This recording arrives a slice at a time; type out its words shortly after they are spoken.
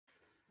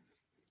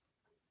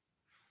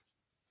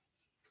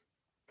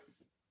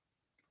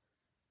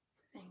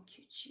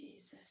Thank you,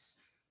 Jesus.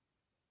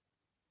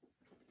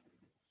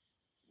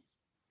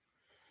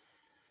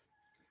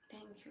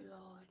 Thank you,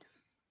 Lord.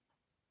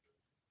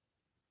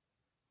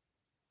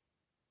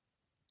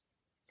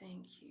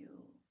 Thank you,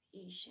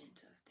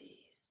 Ancient of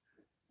Days.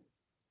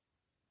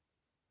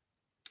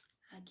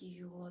 I give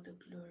you all the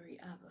glory,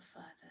 Abba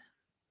Father.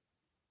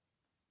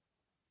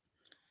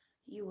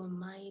 You are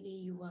mighty,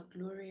 you are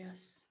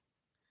glorious.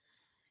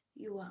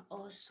 You are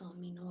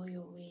awesome in all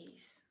your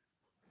ways.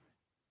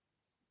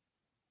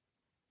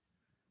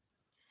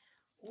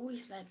 Who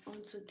is like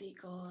unto thee,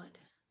 God?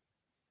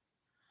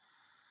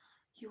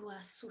 You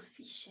are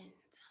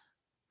sufficient.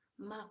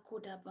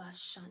 Makodaba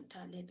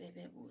shanta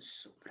lebebebu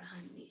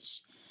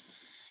suprahandish.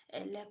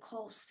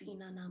 Eleko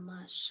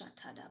sinanama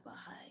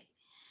shatadabahai.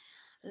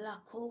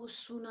 Lako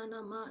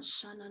sunanama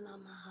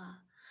shananamaha.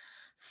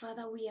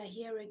 Father, we are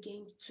here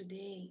again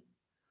today.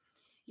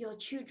 Your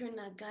children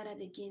are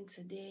gathered again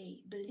today,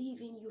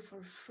 believing you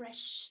for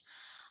fresh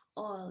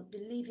oil,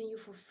 believing you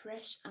for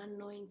fresh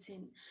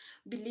anointing,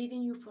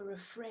 believing you for a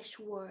fresh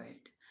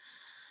word.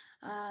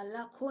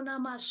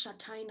 Lakonama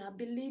Shataina,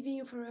 believing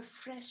you for a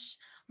fresh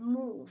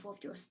move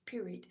of your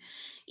spirit.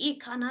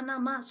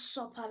 Ikananama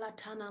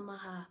Sopalatana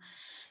Maha.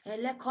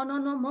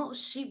 Elekononomo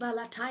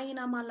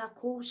Shibalataina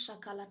Malako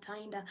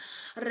Shakalataina.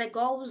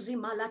 Regozi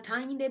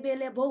Malatainde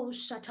Belebo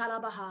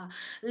Shatalabaha.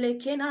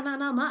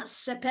 Lekenanama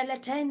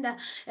Sepeletenda.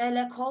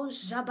 Eleko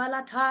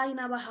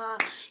Jabalataina Baha.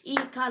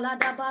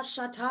 Ikaladaba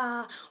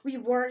Shata. We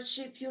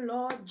worship you,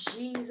 Lord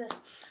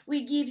Jesus.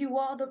 We give you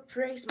all the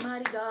praise,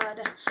 mighty God.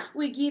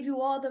 We give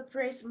you all the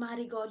praise,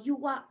 mighty God.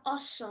 You are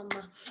awesome.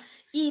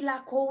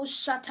 Ilako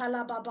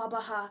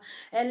shatalababaha.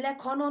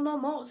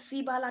 Elekononomo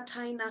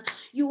sibalataina.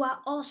 You are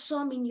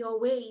awesome in your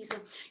ways.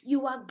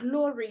 You are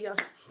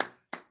glorious.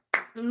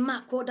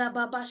 Makoda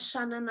baba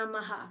shanana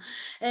maha.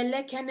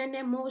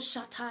 Elekenene mo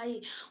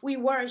shatai. We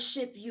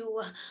worship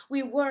you.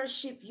 We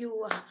worship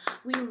you.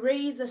 We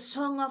raise a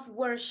song of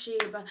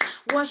worship.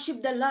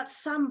 Worship the Lord.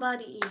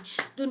 Somebody,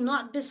 do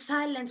not be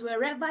silent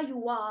wherever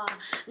you are.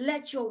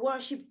 Let your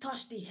worship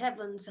touch the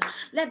heavens.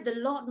 Let the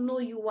Lord know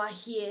you are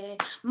here.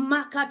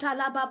 Makata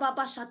la baba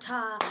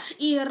bashata.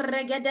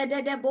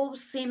 Irregedede bo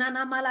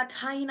sinana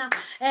malataina.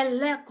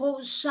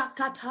 Eleko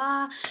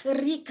shakata.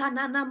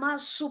 Rikanana ma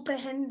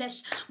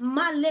suprehendesh.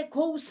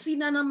 Maleko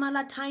sinana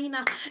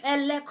malataina.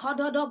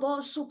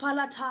 Elekododobo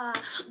supalata.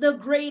 The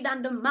great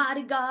and the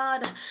mighty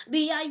God.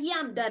 The I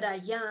am that I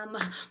am.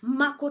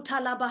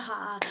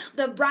 Makotalabaha.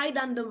 The bright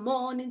and the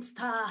morning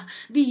star.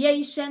 The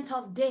ancient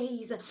of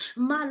days.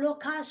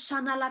 Maloka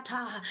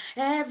shanalata.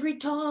 Every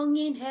tongue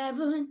in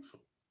heaven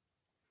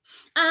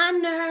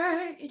and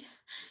earth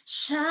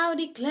shall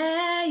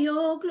declare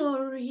your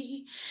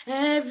glory.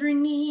 Every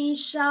knee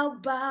shall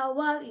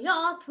bow at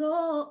your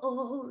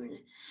throne.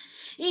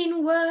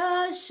 In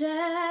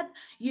worship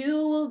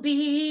you will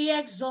be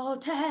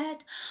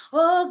exalted,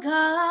 O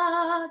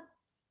God,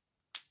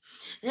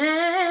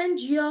 and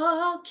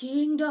your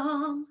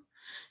kingdom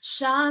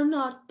shall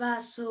not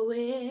pass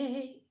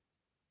away.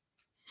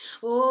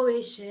 O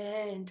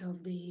ancient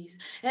of days,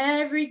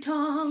 every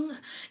tongue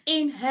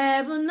in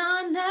heaven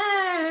and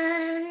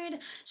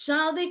earth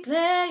shall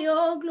declare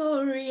your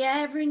glory.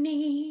 Every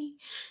knee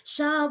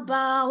shall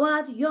bow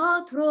at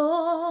your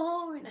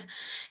throne.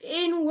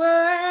 In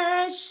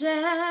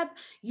worship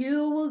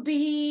you will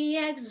be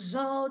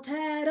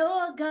exalted,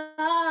 O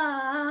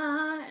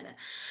God,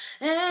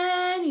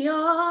 and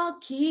your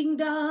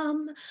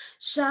kingdom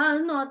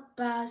shall not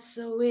pass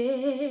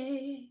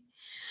away.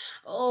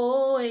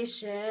 Oh,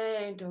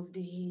 ancient of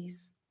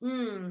days.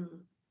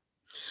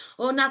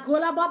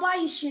 Onakola baba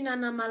ishina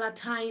na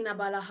malataina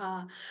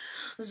balaha.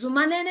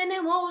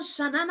 Zumanene mo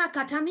shanana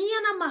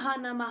katania na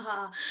mahana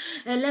maha.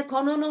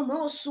 Elekonono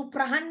mo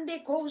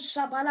suprahande ko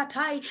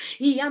sabalatai.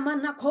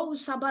 Yamana ko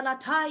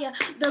sabalataya.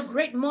 The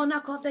great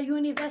monarch of the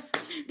universe.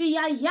 The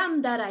I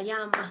am that I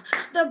am.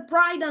 The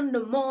bright and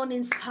the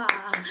morning star.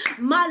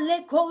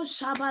 Maleko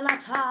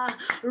sabalata.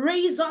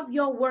 Raise up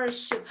your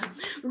worship.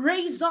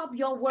 Raise up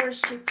your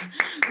worship.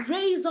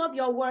 Raise up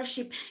your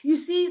worship. You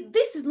see,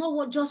 this is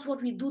not just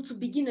what we do to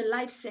begin a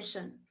live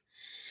session.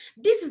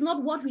 This is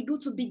not what we do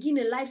to begin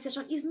a live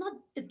session. It's not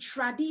a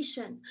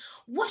tradition.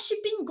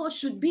 Worshiping God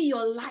should be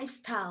your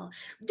lifestyle.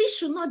 This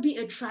should not be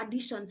a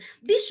tradition.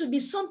 This should be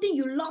something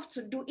you love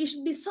to do. It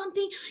should be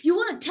something you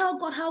want to tell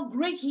God how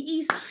great He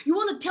is. You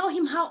want to tell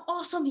Him how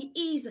awesome He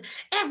is.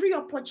 Every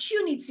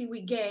opportunity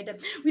we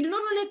get, we do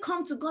not only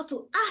come to God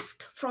to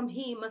ask from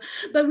Him,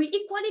 but we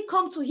equally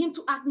come to Him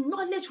to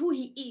acknowledge who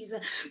He is,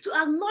 to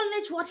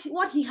acknowledge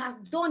what He has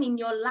done in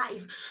your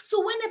life. So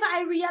whenever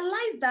I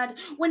realize that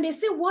when they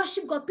say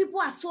worship God, people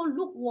are so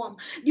lukewarm.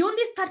 They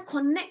only start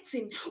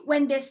connecting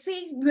when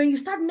you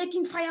start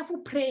making fireful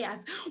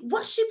prayers.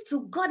 Worship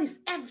to God is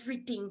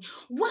everything.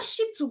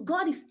 Worship to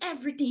God is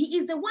everything. He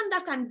is the one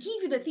that can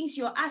give you the things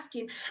you're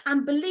asking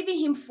and believing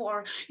Him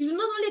for. You do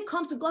not only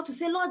come to God to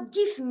say, Lord,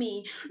 give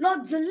me,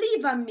 Lord,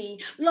 deliver me,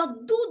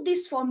 Lord, do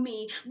this for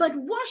me. But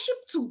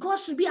worship to God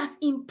should be as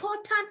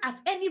important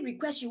as any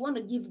request you want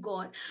to give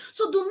God.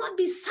 So do not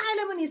be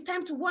silent when it's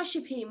time to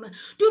worship Him.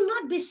 Do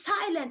not be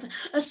silent.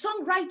 A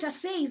songwriter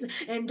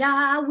says, and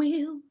I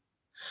will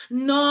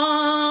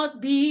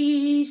not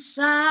be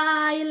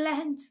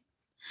silent.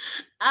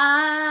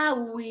 I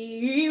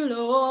will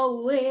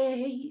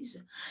always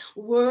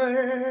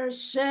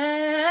worship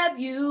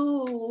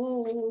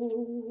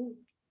you.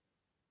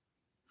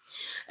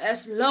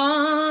 As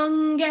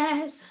long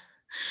as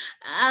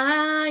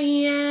I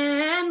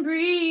am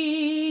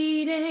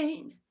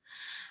breathing,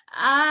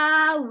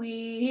 I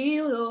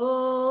will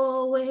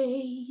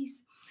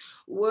always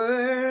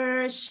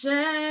worship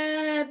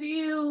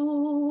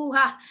you.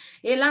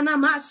 Elana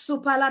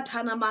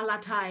masupalatana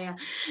malataya.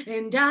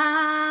 And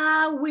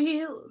I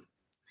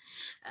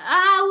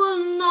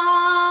will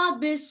not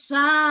be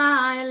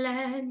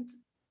silent.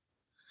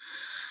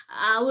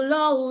 I will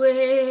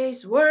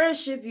always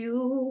worship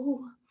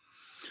you.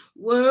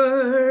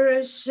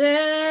 Worship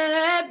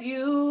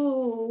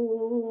you.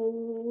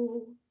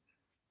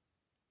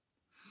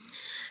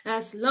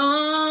 As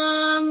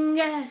long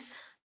as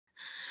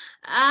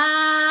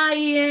I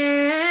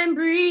am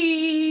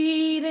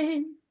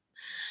breathing,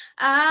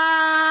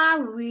 I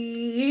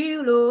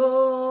will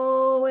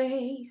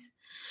always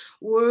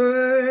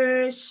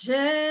worship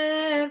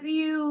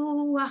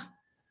you.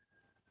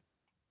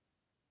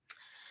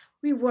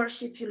 We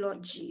worship you,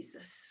 Lord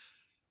Jesus.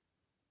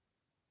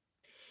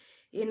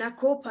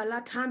 Inako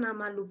palatana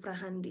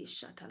maluprahandi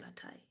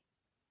shatalatai.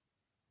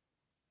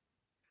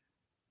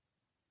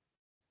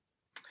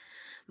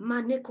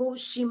 Maneko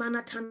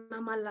shimanatana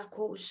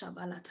malako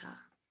shabalata.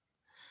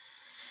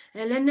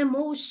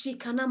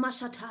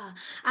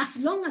 As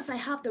long as I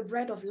have the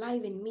bread of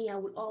life in me, I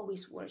will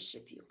always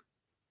worship you.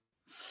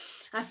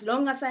 As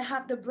long as I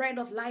have the bread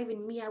of life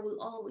in me, I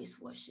will always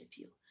worship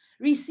you.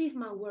 Receive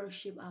my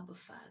worship, Abba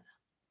Father.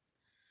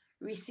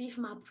 Receive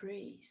my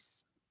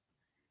praise.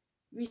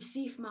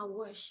 Receive my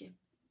worship.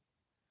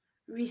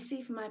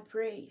 Receive my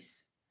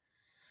praise.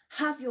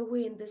 Have your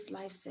way in this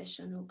live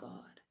session, oh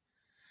God.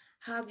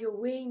 Have your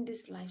way in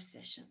this live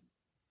session.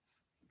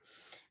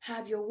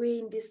 Have your way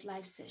in this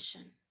live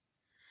session.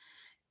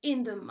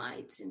 In the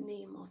mighty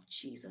name of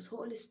Jesus.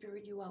 Holy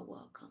Spirit, you are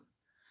welcome.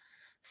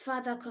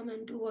 Father, come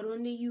and do what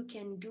only you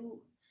can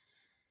do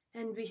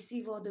and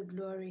receive all the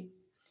glory.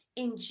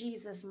 In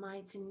Jesus'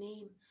 mighty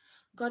name.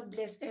 God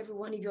bless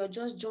everyone. If you're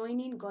just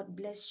joining, God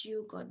bless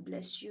you. God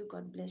bless you.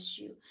 God bless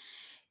you.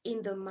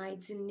 In the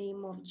mighty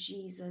name of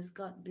Jesus,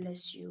 God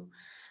bless you.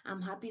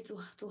 I'm happy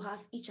to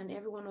have each and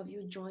every one of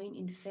you join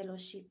in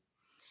fellowship.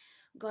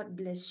 God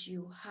bless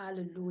you.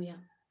 Hallelujah.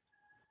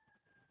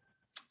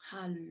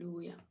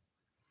 Hallelujah.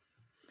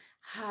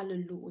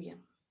 Hallelujah.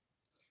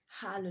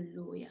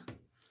 Hallelujah.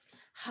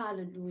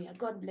 Hallelujah.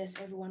 God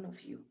bless every one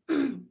of you.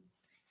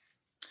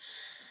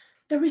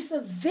 There is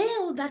a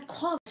veil that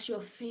covers your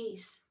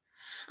face.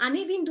 And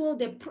even though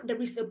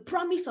there is a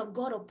promise of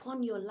God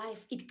upon your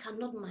life, it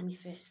cannot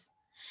manifest.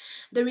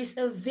 There is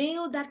a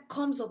veil that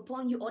comes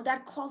upon you or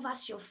that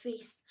covers your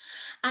face.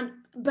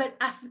 But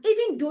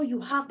even though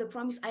you have the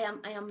promise, I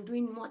am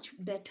doing much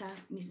better,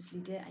 Mrs.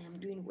 Lide, I am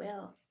doing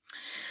well.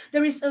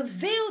 There is a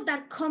veil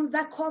that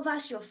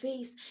covers your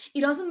face.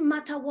 It doesn't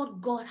matter what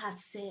God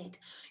has said.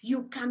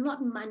 You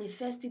cannot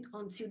manifest it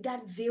until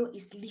that veil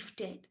is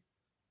lifted.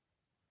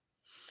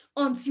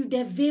 Until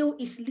the veil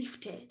is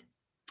lifted.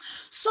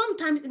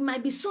 Sometimes it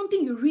might be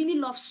something you really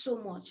love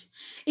so much.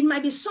 It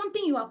might be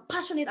something you are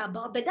passionate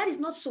about, but that is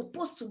not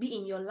supposed to be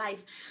in your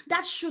life.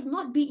 That should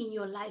not be in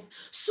your life.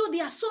 So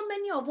there are so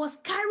many of us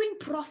carrying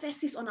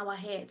prophecies on our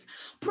heads.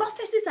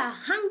 Prophecies are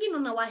hanging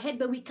on our head,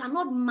 but we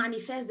cannot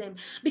manifest them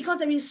because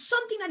there is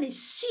something that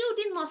is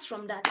shielding us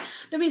from that.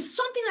 There is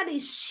something that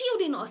is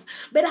shielding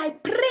us. But I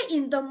pray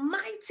in the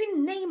mighty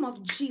name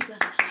of Jesus,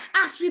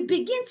 as we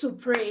begin to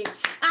pray,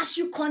 as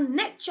you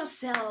connect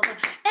yourself,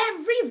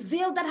 every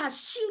veil that has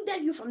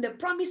shielded you from the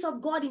promise of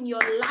God in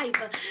your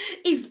life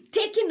is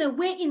taken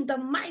away in the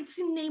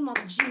mighty name of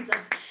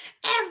Jesus.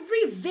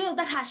 Every veil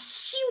that has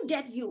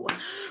shielded you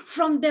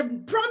from the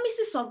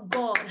promises of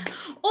God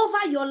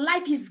over your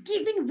life is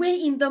giving way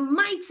in the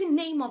mighty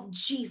name of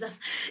Jesus.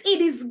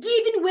 It is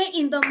giving way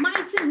in the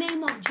mighty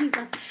name of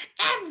Jesus.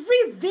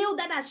 Every veil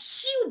that has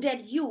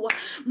shielded you,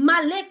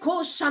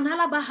 Maleko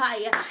Shanala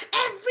Bahaya,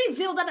 every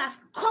veil that has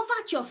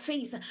covered your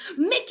face,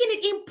 making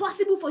it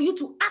impossible for you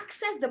to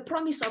access the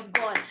promise of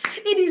God.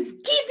 It is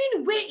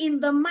giving way in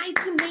the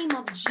mighty name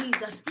of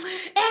Jesus.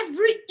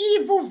 Every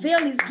evil veil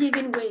is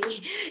giving way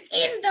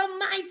in the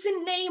mighty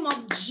name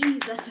of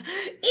Jesus.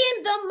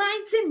 In the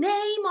mighty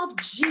name of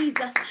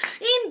Jesus.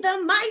 In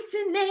the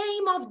mighty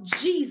name of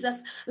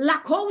Jesus.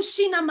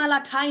 Lakoshina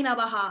malataina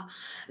baha.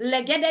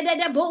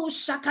 Legedede bo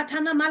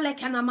shakatana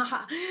malekana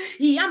maha.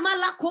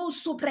 Yamalako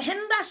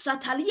suprehenda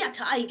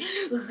sataliatai.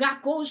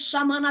 Rako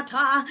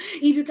shamanata.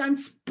 If you can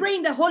pray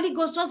in the Holy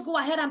Ghost, just go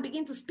ahead and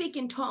begin to speak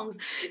in tongues.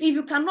 If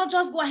you cannot,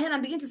 just go ahead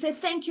and begin to say,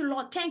 thank you,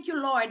 Lord. Thank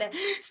you, Lord.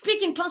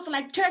 Speak in tongues for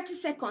like 30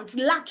 seconds.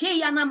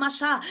 Lakeya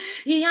namasha.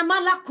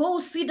 Yamalako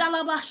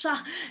sidalabasha.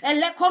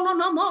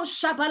 Elekononomo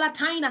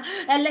shabalataina.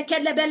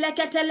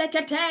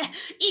 Elekelebeleketelekete.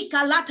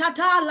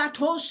 Ikalatata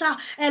latosha.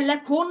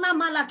 Elekuna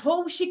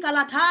malatoshi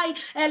kalatai.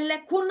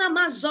 Elekuna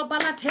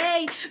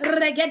mazobalate.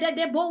 Regede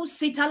debo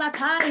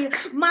sitalatai.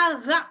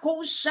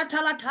 Marako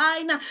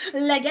shatalataina.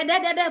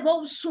 Legede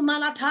debo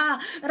sumalata.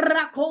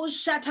 Rako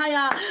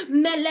shataya.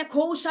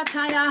 Meleko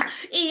shataya.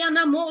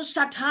 Ianamo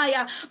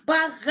shataya.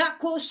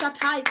 Barako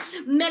shatai.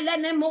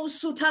 Melenemo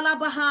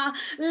sutalabaha.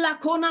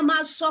 Lakona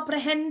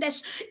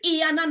masoprehendes.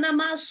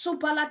 Iananama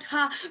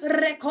supalata.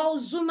 Reko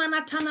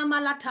zumanatana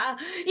malata.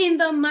 In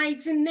the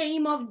mighty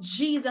name of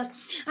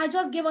Jesus. I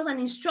just gave us an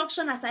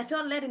instruction as I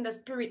felt led in the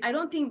spirit. I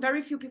don't think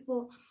very few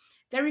people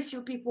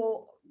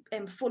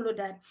follow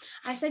that.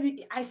 I said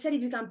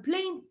if you can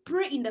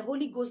pray in the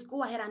Holy Ghost,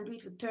 go ahead and do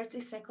it for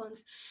 30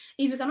 seconds.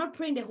 If you cannot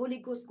pray in the Holy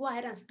Ghost, go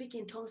ahead and speak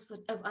in tongues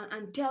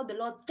and tell the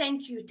Lord,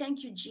 thank you,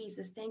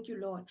 Jesus, thank you,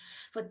 Lord,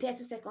 for 30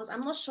 seconds.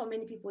 I'm not sure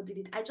many people did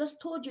it. I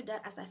just told you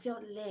that as I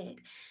felt led.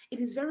 It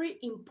is very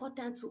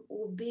important to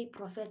obey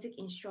prophetic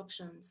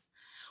instructions.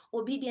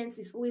 Obedience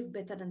is always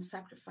better than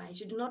sacrifice.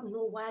 You do not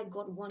know why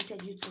God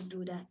wanted you to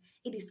do that.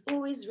 It is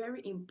always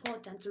very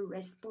important to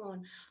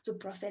respond to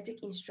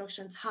prophetic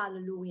instructions.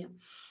 Hallelujah.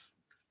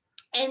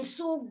 And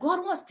so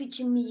God was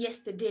teaching me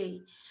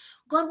yesterday.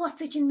 God was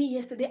teaching me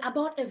yesterday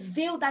about a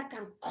veil that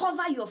can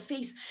cover your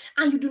face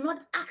and you do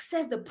not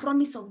access the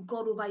promise of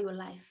God over your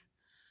life.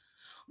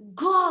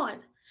 God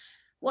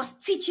was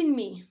teaching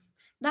me.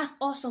 That's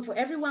awesome. For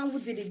everyone who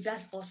did it,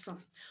 that's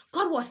awesome.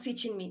 God was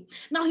teaching me.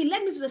 Now he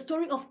led me to the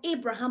story of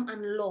Abraham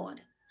and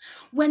Lord.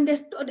 When the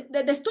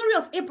story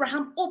of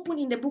Abraham opened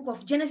in the book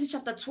of Genesis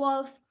chapter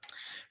 12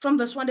 from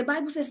verse 1, the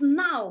Bible says,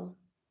 now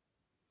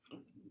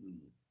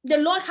the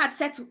Lord had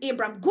said to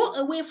Abram, go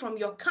away from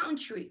your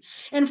country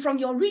and from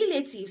your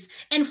relatives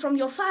and from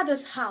your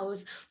father's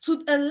house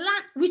to a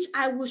land which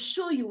I will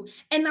show you,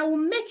 and I will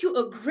make you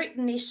a great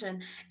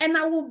nation, and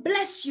I will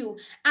bless you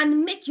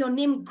and make your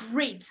name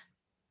great.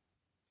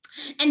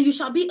 And you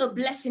shall be a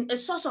blessing, a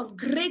source of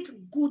great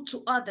good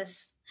to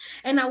others.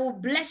 And I will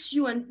bless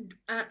you and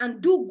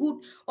do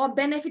good or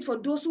benefit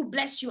for those who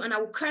bless you, and I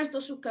will curse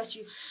those who curse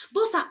you.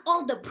 Those are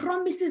all the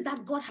promises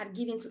that God had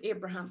given to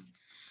Abraham.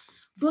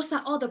 Those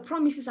are all the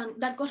promises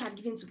that God had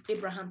given to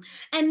Abraham.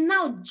 And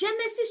now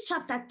Genesis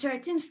chapter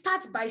 13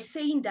 starts by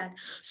saying that,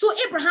 so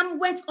Abraham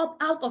went up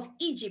out of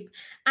Egypt,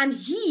 and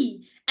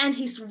he and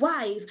his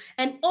wife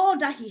and all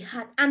that he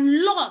had,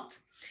 and Lot,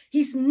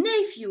 his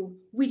nephew,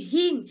 with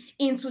him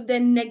into the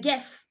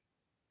Negev.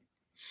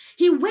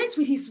 He went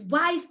with his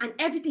wife and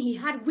everything he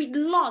had with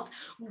Lot.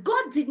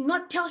 God did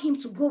not tell him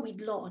to go with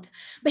Lot,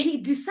 but he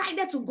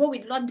decided to go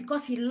with Lot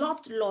because he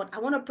loved Lot. I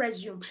want to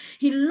presume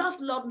he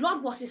loved Lot.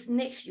 Lot was his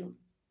nephew.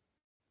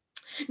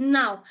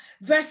 Now,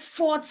 verse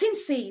 14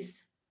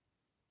 says,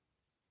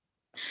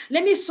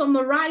 let me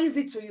summarize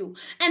it to you.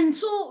 And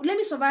so let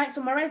me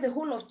summarize the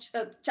whole of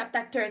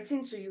chapter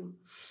 13 to you.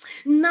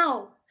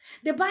 Now,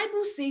 the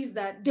Bible says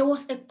that there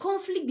was a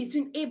conflict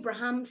between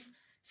Abraham's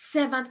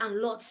servant and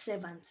Lot's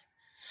servant.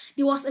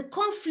 There was a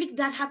conflict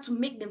that had to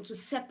make them to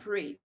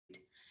separate.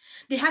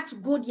 They had to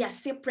go their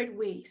separate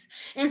ways.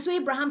 And so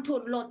Abraham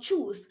told Lot,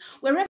 choose.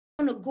 Wherever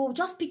you want to go,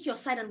 just pick your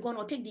side and go on,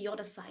 or take the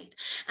other side.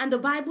 And the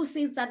Bible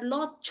says that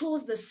Lot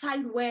chose the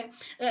side where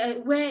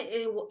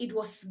it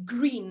was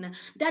green.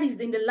 That is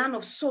in the land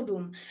of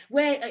Sodom,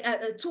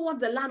 toward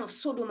the land of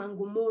Sodom and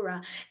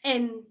Gomorrah.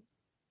 And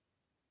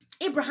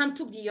Abraham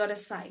took the other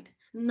side.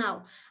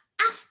 Now,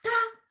 after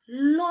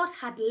Lot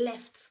had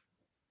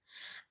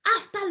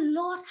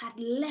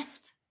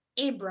left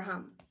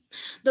Abraham,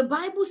 the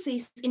Bible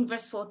says in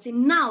verse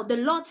 14, now the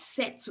Lord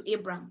said to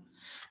Abraham,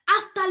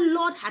 after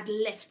Lot had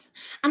left.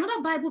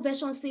 Another Bible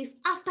version says,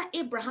 after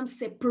Abraham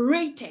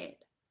separated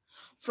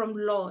from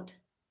Lot.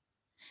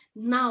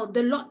 Now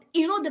the Lord,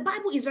 the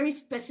Bible is very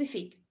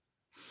specific.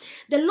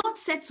 The Lord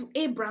said to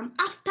Abraham,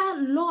 after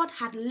Lot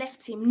had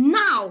left him,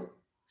 now,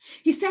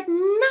 he said,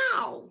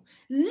 now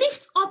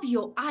lift up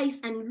your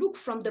eyes and look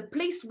from the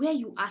place where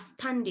you are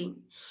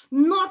standing,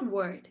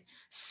 northward,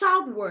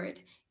 southward,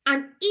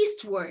 and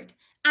eastward,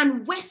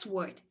 and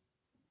westward.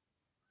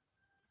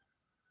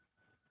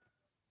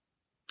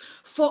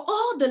 For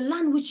all the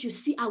land which you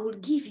see, I will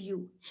give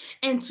you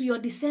and to your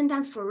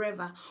descendants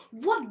forever.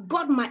 What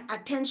got my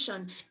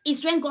attention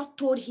is when God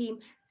told him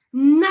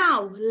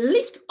Now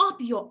lift up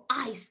your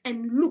eyes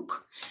and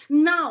look.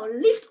 Now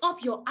lift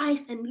up your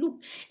eyes and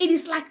look. It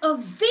is like a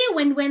veil.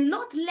 When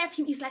Lot left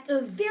him, it's like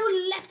a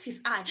veil left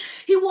his eye.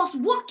 He was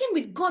walking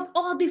with God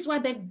all this while,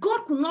 but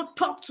God could not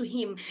talk to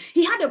him.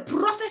 He had a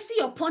prophecy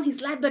upon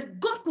his life, but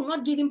God could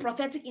not give him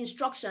prophetic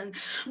instruction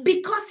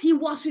because he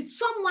was with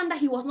someone that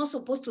he was not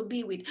supposed to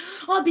be with,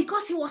 or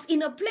because he was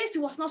in a place he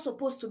was not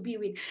supposed to be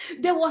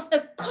with. There was a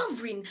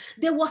covering,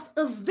 there was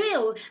a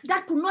veil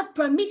that could not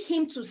permit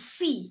him to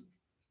see.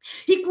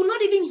 He could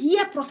not even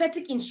hear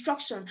prophetic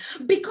instruction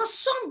because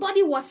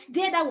somebody was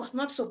there that was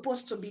not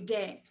supposed to be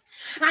there.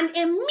 And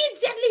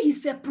immediately he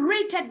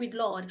separated with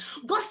Lord.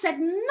 God said,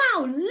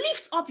 now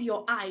lift up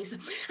your eyes.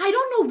 I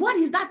don't know what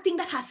is that thing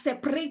that has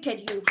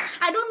separated you.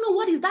 I don't know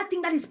what is that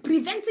thing that is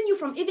preventing you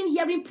from even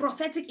hearing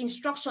prophetic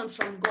instructions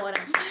from God.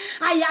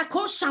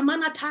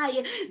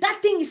 That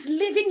thing is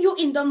leaving you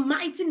in the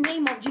mighty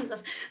name of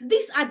Jesus.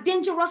 These are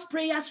dangerous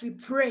prayers we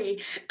pray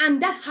and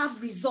that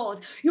have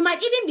result. You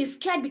might even be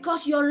scared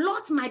because your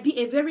lot might be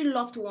a very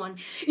loved one.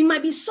 It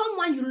might be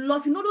someone you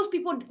love. You know those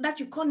people that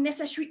you call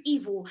necessary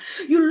evil.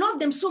 You love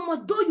them so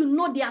much, though you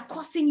know they are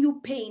causing you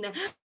pain.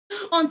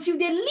 Until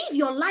they leave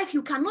your life,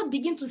 you cannot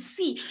begin to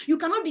see. You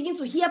cannot begin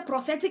to hear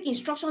prophetic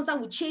instructions that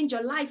will change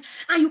your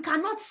life. And you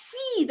cannot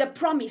see the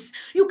promise.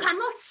 You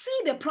cannot see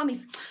the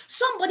promise.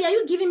 Somebody, are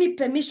you giving me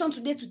permission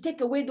today to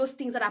take away those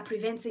things that are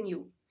preventing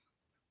you?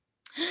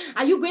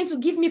 Are you going to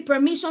give me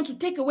permission to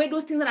take away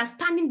those things that are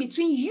standing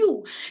between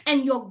you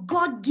and your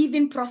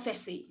God-given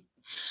prophecy?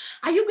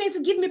 Are you going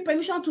to give me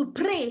permission to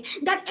pray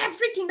that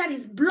everything that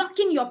is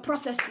blocking your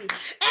prophecy,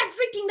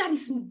 everything that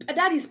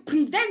is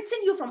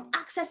preventing you from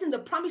accessing the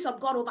promise of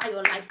God over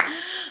your life,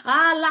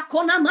 every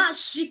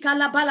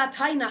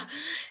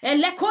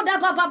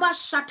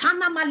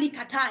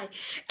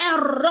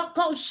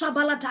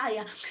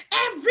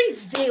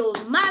veil,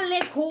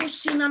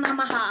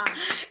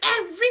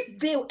 every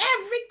veil,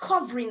 every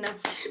covering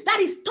that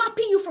is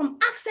stopping you from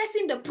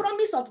accessing the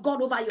promise of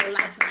God over your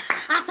life,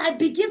 as I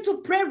begin to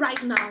pray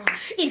right now,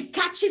 it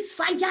catches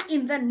fire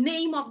in the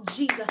name of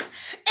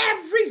Jesus.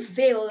 Every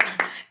veil,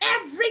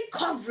 every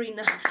covering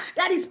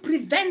that is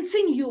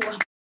preventing you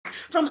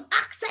from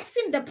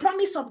accessing the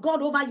promise of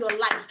God over your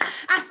life,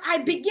 as I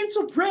begin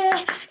to pray,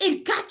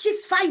 it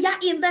catches fire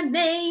in the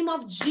name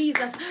of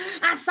Jesus.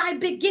 As I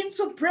begin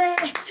to pray,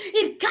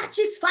 it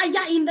catches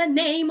fire in the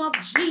name of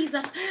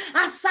Jesus.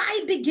 As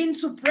I begin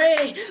to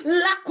pray,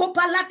 la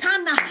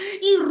kopalatana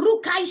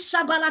irukai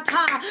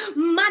shabalata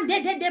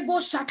mandede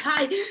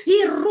deboshatai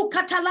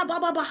irukatala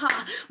bababaha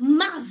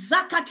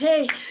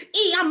mazakate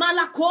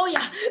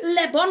iamalakoya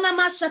lebona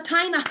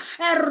masataina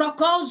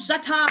eroko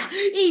zata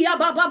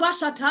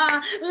iabababashata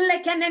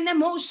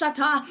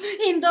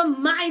in the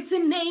mighty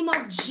name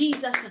of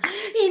Jesus.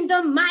 In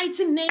the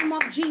mighty name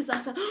of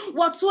Jesus,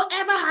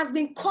 whatsoever has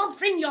been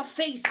covering your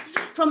face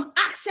from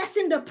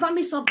accessing the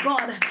promise of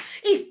God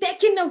is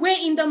taken away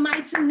in the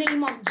mighty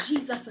name of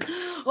Jesus.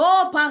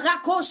 Oh,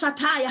 Parako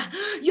Shataya,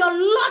 your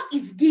Lord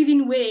is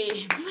giving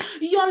way.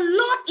 Your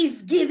Lord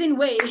is giving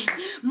way.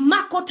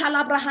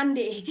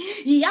 Makotalabrahande,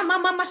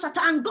 Yamama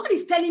Shata, and God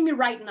is telling me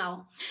right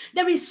now,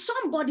 there is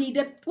somebody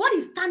that what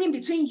is standing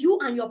between you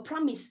and your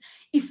promise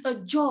is a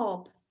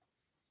job.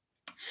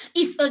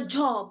 It's a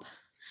job.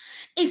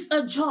 It's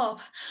a job.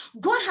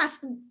 God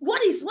has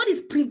what is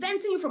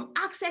preventing you from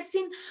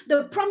accessing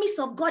the promise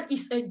of God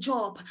is a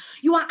job.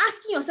 You are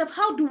asking yourself,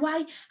 how do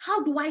I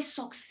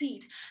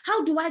succeed?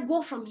 How do I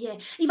go from here?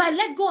 If I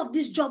let go of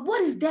this job,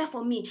 what is there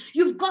for me?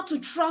 You've got to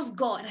trust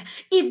God.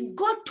 If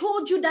God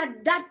told you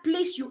that that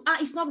place you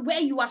are is not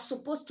where you are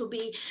supposed to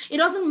be, it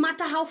doesn't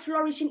matter how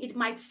flourishing it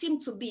might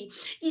seem to be.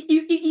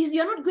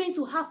 You're not going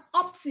to have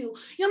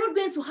you're not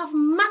going to have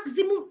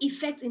maximum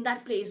effect in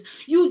that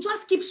place. You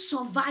just keep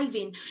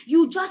surviving.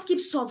 You just keep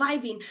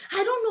surviving.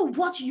 I don't know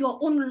what your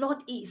own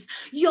Lord is.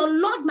 Your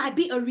Lord might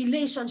be a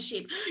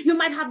relationship. You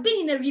might have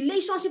been in a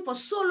relationship for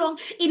so long,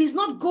 it is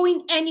not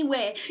going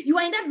anywhere. You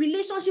are in that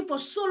relationship for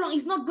so long,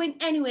 it's not going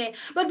anywhere.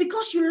 But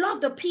because you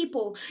love the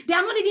people, they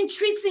are not even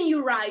treating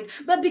you right.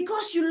 But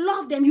because you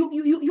love them,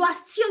 you are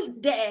still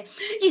there.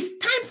 It's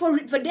time for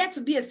there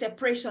to be a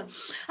separation.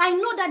 I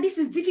know that this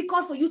is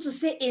difficult for you to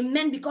say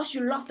amen because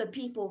you love the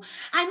people.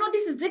 I know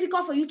this is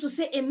difficult for you to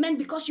say amen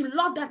because you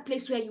love that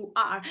place where you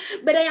are.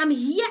 But I am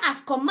here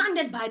as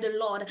commanded by the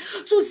Lord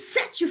to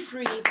set you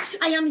free.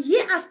 I am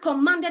here as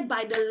commanded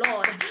by the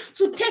Lord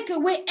to take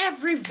away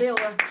every veil.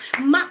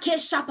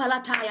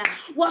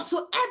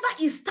 Whatsoever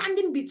is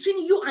standing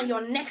between you and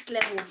your next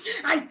level,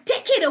 I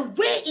take it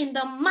away in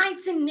the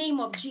mighty name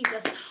of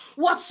Jesus.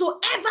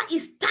 Whatsoever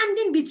is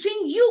standing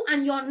between you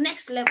and your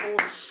next level,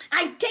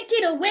 I take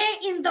it away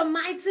in the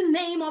mighty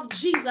name of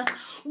Jesus.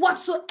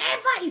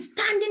 Whatsoever is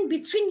standing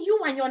between you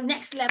and your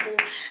next level,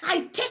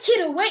 I take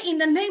it away in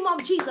the name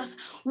of Jesus.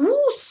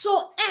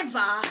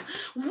 whosoever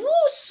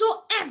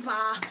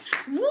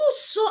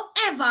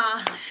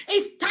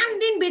is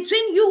standing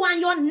between you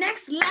and your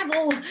next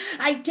level,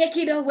 I take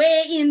it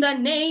away in the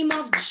name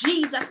of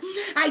Jesus.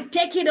 I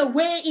take it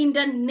away in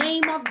the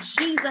name of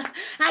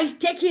Jesus. I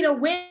take it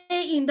away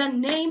in the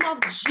name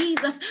of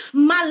Jesus.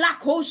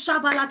 Malako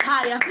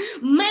shabalataya,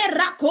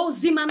 merako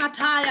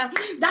zimanataya.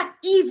 That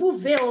evil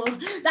veil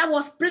that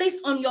was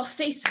placed on your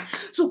face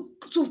to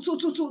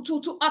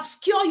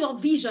obscure your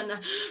vision,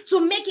 to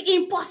make it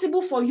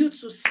impossible for you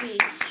to see.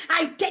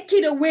 I take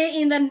it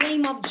away in the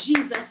name of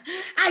Jesus.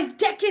 I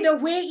take it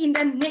away in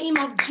the name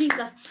of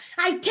Jesus.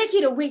 I take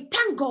it away.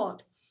 Thank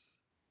God.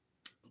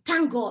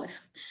 Thank God.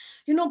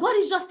 You know, God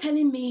is just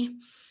telling me,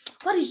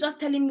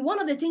 one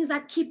of the things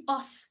that keep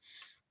us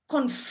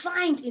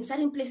confined in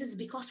certain places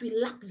because we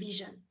lack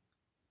vision.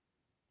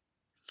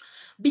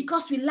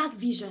 Because we lack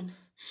vision.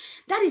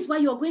 That is why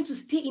you're going to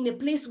stay in a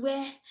place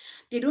where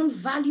they don't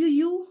value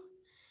you.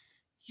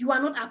 You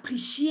are not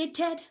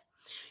appreciated.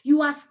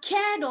 You are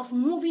scared of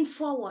moving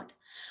forward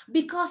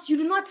because you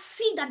do not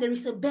see that there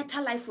is a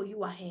better life for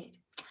you ahead.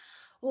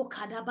 Oh,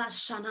 kadaba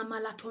shana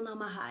malatona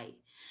mahai.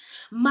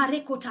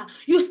 Marekota.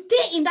 You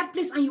stay in that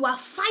place and you are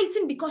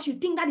fighting because you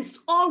think that is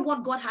all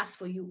what God has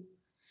for you.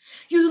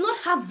 You do not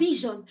have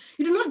vision.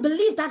 You do not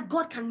believe that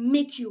God can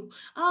make you.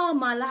 Oh,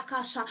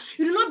 Malakasha.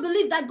 You do not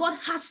believe that God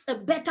has a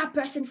better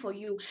person for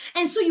you.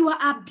 And so you are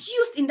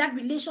abused in that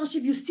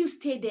relationship. You still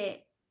stay there.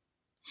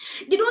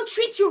 They don't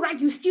treat you right.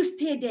 You still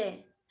stay there.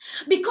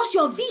 Because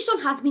your vision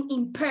has been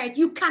impaired,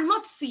 you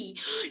cannot see.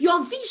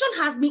 Your vision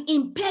has been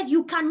impaired,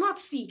 you cannot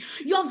see.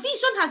 Your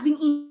vision has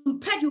been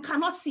impaired, you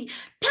cannot see.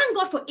 Thank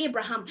God for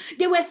Abraham.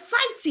 They were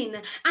fighting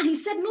and he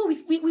said, no,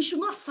 we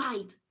should not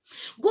fight.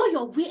 Go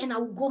your way and I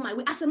will go my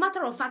way. As a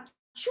matter of fact,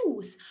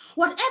 choose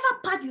whatever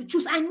path you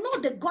choose. I know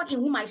the God in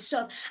whom I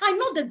serve. I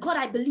know the God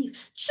I believe.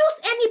 Choose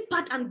any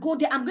path and go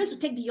there. I'm going to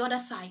take the other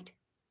side.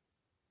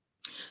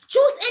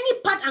 Choose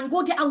any path and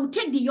go there. I will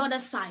take the other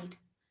side.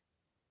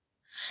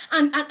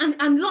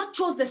 And Lot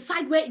chose the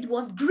side where it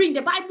was green.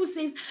 The Bible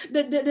says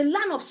the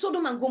land of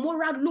Sodom and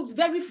Gomorrah looked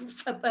very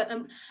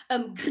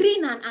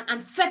green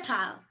and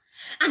fertile.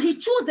 And he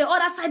chose the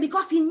other side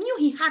because he knew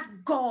he had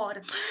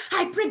God.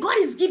 I pray God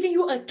is giving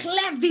you a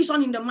clear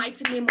vision in the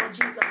mighty name of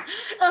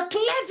Jesus. A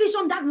clear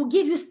vision that will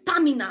give you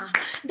stamina,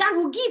 that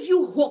will give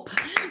you hope,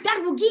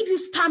 that will give you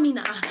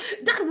stamina,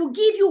 that will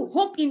give you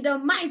hope in the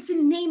mighty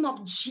name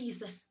of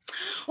Jesus.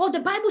 Oh, the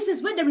Bible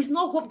says where there is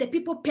no hope, the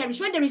people perish.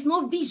 Where there is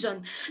no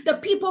vision, the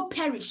people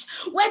perish.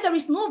 Where there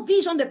is no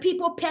vision, the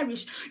people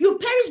perish. You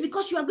perish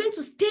because you are going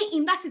to stay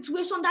in that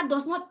situation that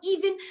does not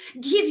even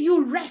give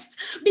you rest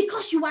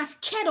because you are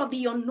scared of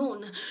the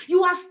unknown.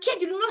 You are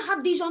scared. You do not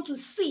have vision to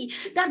see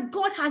that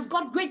God has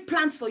got great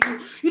plans for you.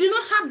 You do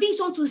not have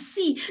vision to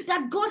see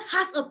that God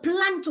has a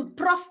plan to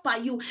prosper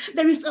you.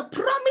 There is a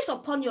promise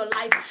upon your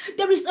life.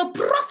 There is a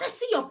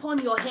prophecy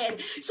upon your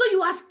head. So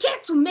you are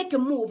scared to make a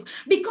move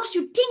because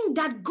you think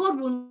that God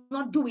will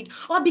not do it,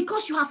 or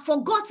because you have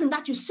forgotten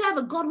that you serve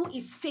a God who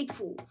is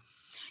faithful.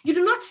 You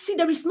do not see,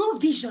 there is no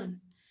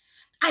vision.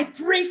 I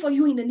pray for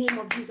you in the name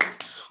of Jesus.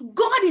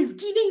 God is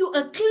giving you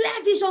a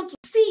clear vision to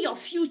see your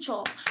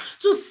future,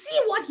 to see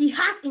what he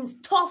has in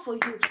store for you.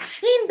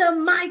 In the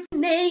mighty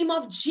name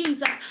of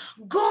Jesus,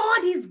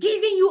 God is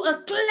giving you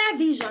a clear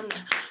vision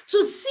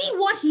to see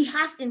what he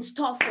has in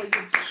store for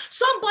you.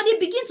 Somebody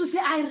begin to say,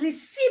 I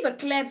receive a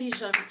clear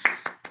vision.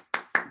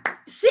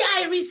 Say,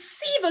 I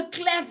receive a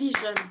clear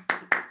vision.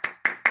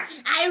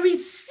 I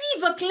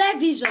receive a clear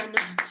vision.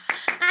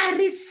 I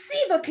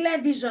receive a clear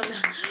vision.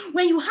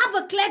 When you have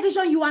a clear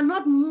vision, you are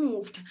not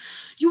moved.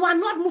 You are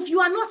not moved.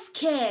 You are not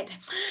scared.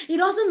 It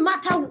doesn't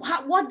matter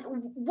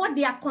what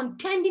they are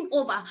contending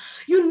over.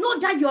 You know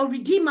that your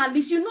Redeemer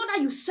lives. You know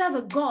that you serve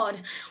a God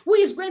who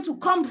is going to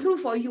come through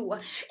for you.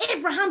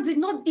 Abraham did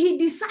not, he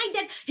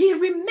decided, he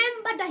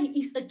remembered that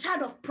he is a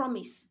child of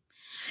promise.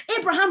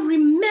 Abraham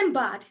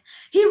remembered.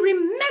 He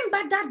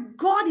remembered that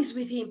God is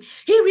with him.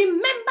 He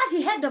remembered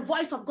he heard the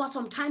voice of God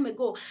some time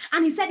ago.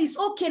 And he said, it's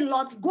okay,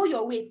 Lord, go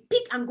your way.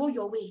 Pick and go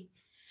your way.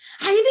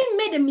 I even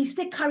made a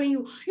mistake carrying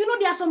you. You know,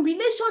 there are some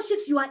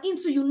relationships you are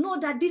into. You know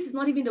that this is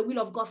not even the will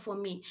of God for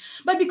me.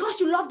 But because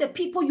you love the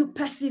people, you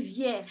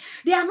persevere.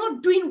 They are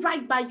not doing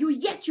right by you,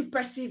 yet you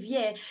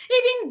persevere.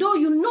 Even though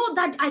you know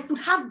that I could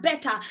have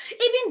better.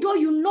 Even though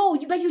you know,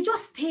 but you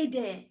just stay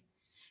there.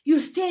 You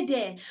stay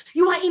there.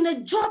 You are in a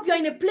job, you're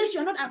in a place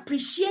you're not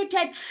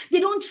appreciated. They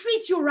don't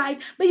treat you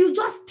right, but you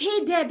just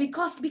stay there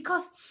because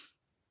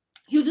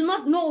you do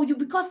not know,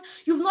 because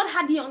you've not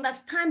had the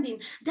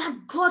understanding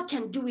that God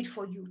can do it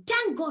for you.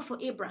 Thank God for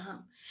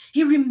Abraham.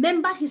 He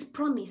remembered his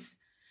promise.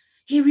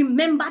 He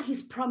remembered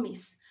his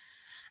promise.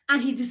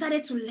 And he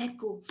decided to let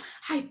go.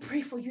 I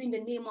pray for you in the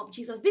name of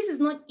Jesus. This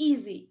is not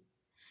easy.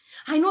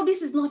 I know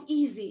this is not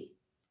easy.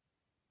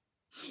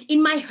 It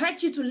might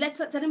hurt you to let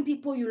certain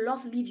people you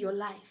love live your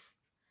life.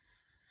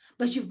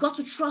 But you've got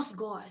to trust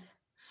God.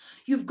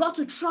 You've got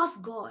to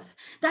trust God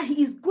that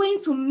He is going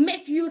to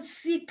make you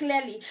see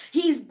clearly.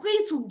 He is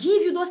going to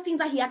give you those things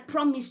that He had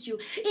promised you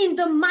in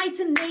the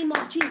mighty name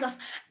of Jesus.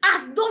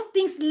 As those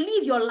things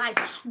leave your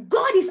life,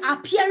 God is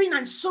appearing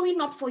and showing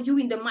up for you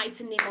in the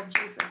mighty name of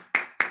Jesus.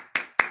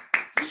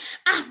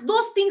 As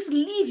those things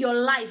leave your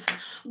life,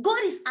 God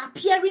is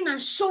appearing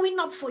and showing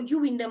up for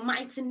you in the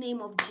mighty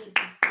name of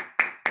Jesus.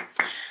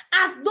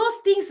 As those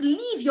things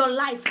leave your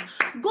life,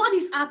 God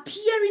is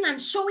appearing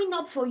and showing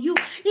up for you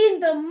in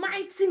the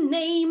mighty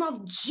name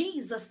of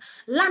Jesus.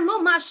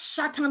 Lanoma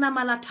shatana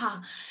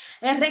malata.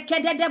 I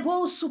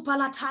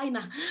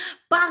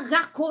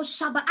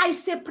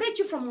separate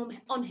you from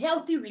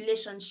unhealthy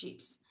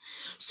relationships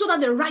so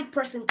that the right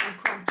person can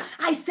come.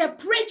 I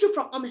separate you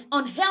from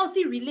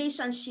unhealthy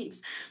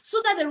relationships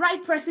so that the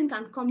right person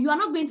can come. You are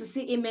not going to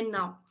say amen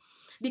now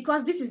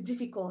because this is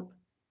difficult.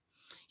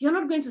 You're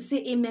not going to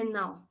say amen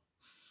now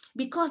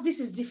because this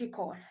is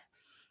difficult.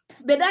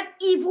 But that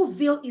evil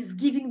veil is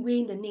giving way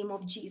in the name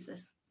of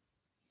Jesus.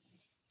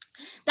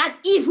 That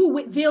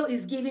evil veil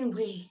is giving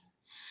way.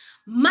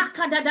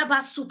 Makadadaba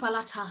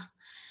supalata.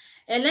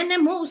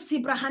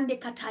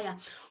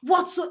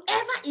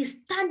 Whatsoever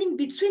is standing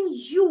between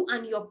you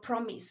and your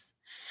promise,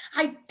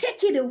 I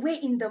take it away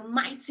in the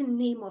mighty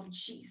name of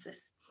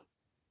Jesus.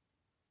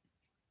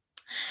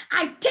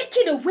 I take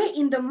it away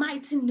in the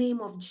mighty name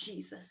of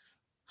Jesus.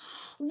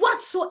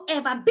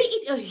 Whatsoever, be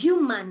it a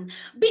human,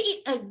 be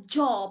it a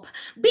job,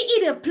 be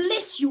it a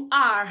place you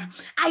are,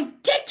 I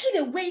take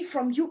it away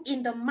from you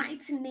in the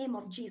mighty name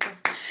of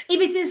Jesus. If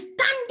it is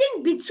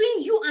standing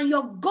between you and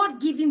your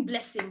God-given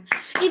blessing,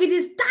 if it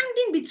is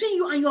standing between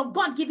you and your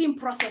God-given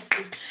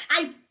prophecy,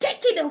 I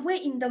take it away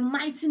in the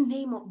mighty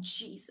name of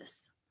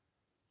Jesus.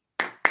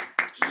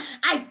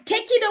 I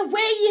take it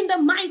away in the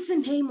mighty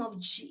name of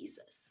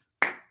Jesus.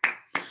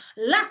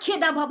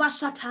 Lakeda Baba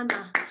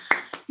Shatana.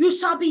 You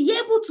shall be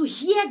able to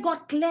hear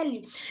God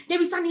clearly.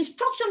 There is an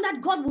instruction that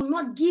God will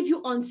not give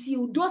you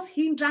until those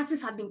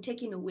hindrances have been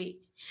taken away.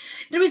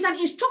 There is an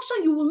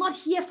instruction you will not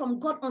hear from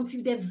God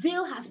until the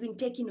veil has been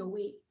taken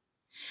away.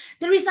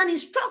 There is an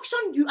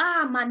instruction you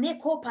are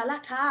maneko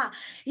palata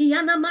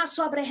iyanama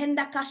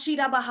sobrehenda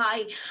kashira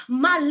bahai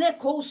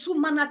maleko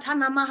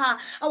sumanatana maha.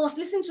 I was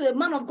listening to a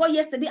man of God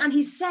yesterday and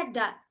he said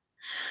that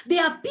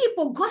there are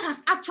people God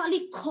has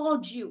actually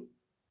called you,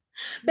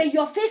 but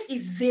your face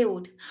is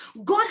veiled.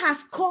 God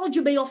has called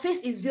you, but your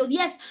face is veiled.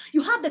 Yes,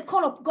 you have the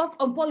call of God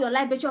upon your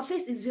life, but your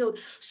face is veiled.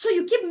 So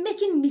you keep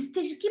making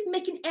mistakes, you keep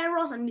making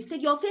errors and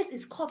mistakes. Your face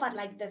is covered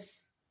like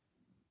this.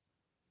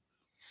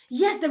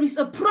 Yes, there is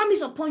a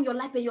promise upon your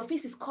life, but your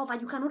face is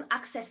covered. You cannot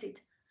access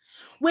it.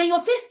 When your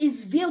face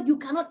is veiled, you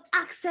cannot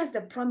access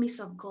the promise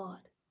of God.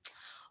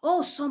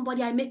 Oh,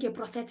 somebody, I make a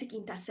prophetic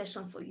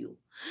intercession for you.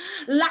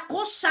 Let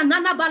the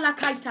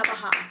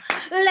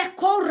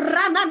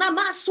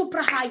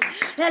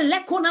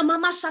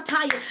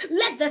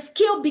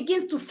scale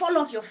begin to fall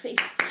off your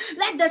face.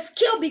 Let the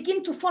scale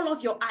begin to fall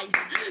off your eyes.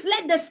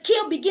 Let the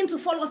scale begin to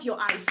fall off your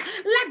eyes.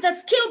 Let the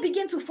scale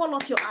begin to fall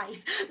off your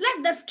eyes.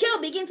 Let the scale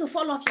begin to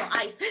fall off your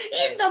eyes.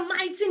 In the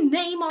mighty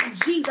name of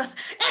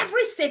Jesus,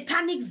 every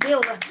satanic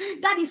veil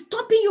that is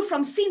stopping you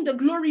from seeing the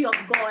glory of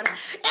God,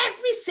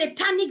 every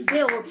satanic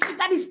veil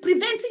that is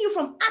preventing you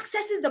from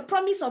accessing the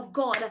promise of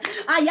God, as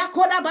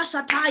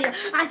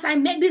I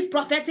make this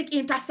prophetic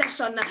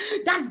intercession,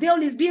 that veil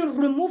is being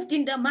removed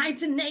in the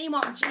mighty name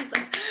of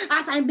Jesus.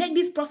 As I make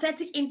this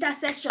prophetic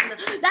intercession,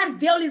 that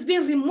veil is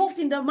being removed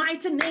in the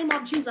mighty name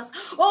of Jesus.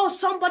 Oh,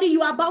 somebody,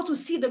 you are about to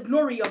see the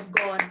glory of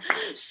God.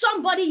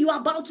 Somebody, you are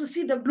about to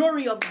see the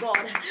glory of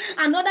God.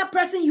 Another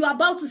person, you are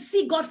about to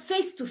see God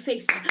face to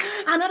face.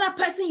 Another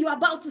person, you are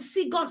about to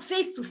see God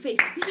face to face.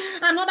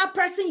 Another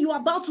person, you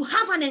are about to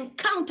have an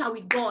encounter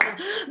with God,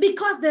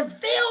 because the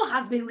veil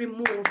has been removed.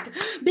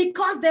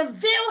 Because the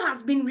veil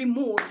has been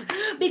removed.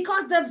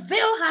 Because the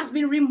veil has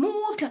been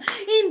removed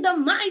in the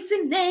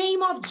mighty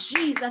name of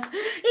Jesus.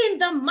 In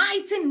the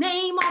mighty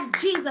name of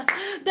Jesus,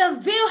 the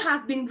veil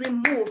has been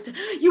removed.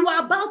 You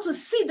are about to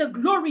see the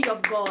glory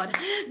of God.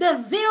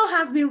 The veil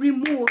has been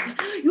removed.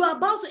 You are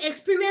about to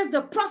experience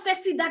the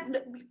prophecy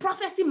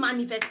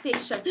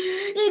manifestation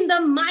in the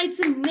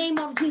mighty name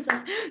of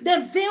Jesus.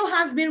 The veil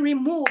has been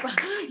removed.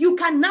 You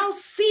can now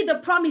see the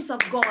promise of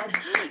God.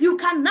 You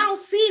can now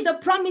see the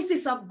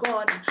promises of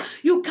God.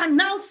 You can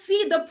now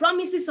see the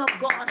promises of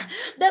God.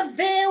 The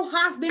veil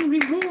has been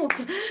removed.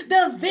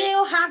 The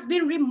veil has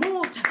been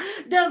removed.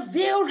 The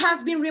veil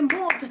has been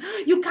removed.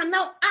 You can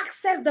now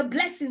access the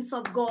blessings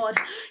of God.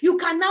 You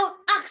can now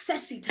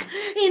access it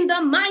in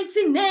the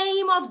mighty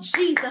name of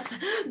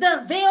Jesus.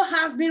 The veil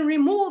has been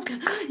removed.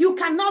 You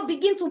can now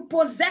begin to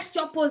possess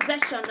your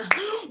possession.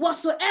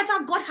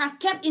 Whatsoever God has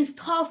kept in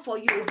store for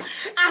you,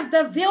 as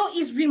the veil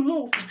is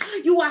removed,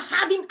 you are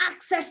having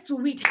access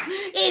to it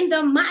in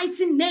the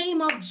mighty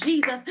name of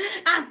Jesus,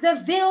 as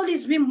the veil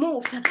is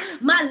removed.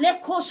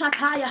 Maleko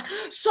Shataya.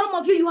 Some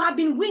of you, you have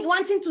been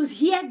wanting to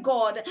hear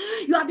God.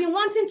 You have been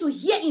wanting to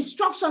hear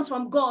instructions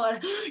from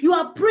God. You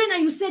are praying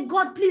and you say,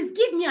 God, please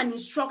give me an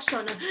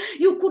instruction.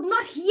 You could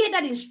not hear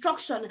that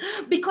instruction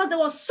because there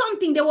was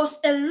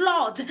a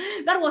lot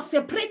that was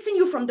separating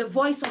you from the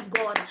voice of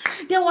God.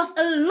 There was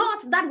a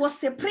lot that was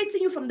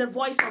separating you from the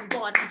voice of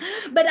God.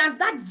 But as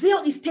that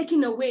veil is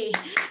taken away,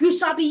 you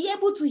shall be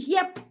able to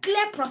hear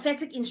clear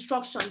prophetic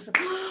instructions.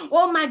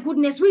 Oh my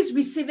goodness, who is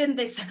receiving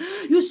this?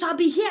 You shall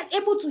be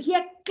able to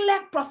hear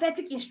clear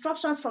prophetic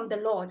instructions from the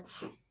Lord.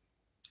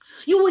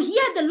 You will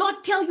hear the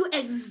Lord tell you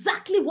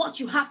exactly what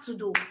you have to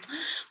do.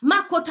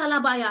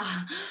 Makotalabaya.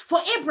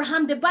 For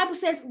Abraham, the Bible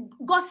says,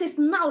 God says,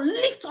 now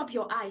lift up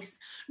your eyes,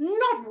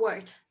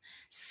 northward,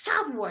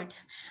 southward,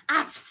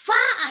 as far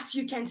as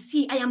you can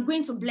see, I am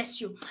going to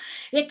bless you.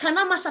 You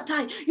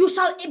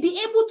shall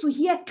be able to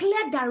hear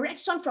clear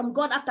direction from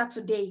God after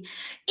today.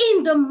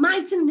 In the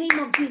mighty name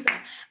of Jesus,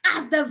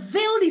 as the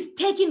veil is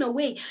taken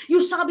away,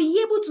 you shall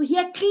be able to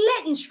hear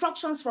clear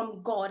instructions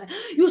from God.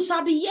 You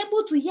shall be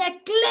able to hear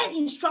clear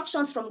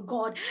instructions from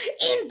God.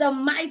 In the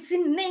mighty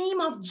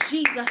name of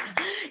Jesus.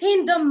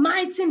 In the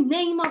mighty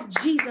name of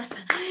Jesus.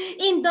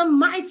 In the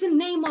mighty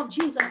name of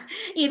Jesus.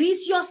 It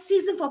is your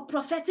season for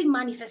prophetic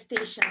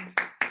manifestations.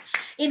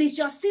 It is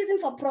your season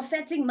for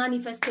prophetic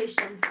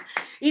manifestations.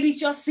 It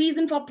is your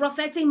season for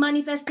prophetic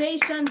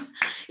manifestations.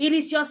 It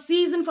is your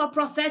season for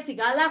prophetic.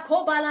 That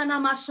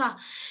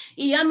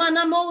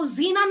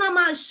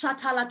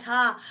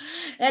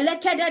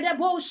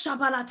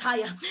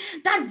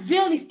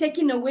veil is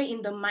taken away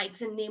in the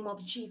mighty name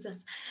of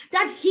Jesus.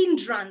 That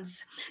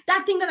hindrance,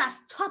 that thing that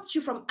has stopped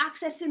you from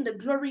accessing the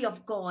glory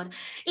of God,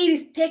 it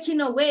is taken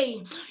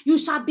away. You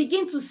shall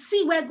begin to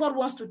see where God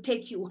wants to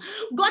take you.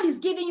 God is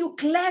giving you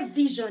clear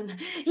vision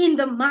in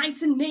the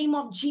mighty name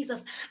of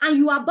Jesus, and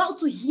you are about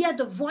to hear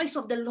the voice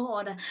of the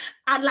Lord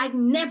like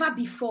never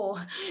before.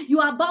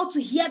 You are about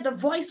to hear the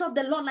voice of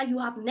the Lord like you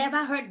have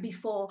never heard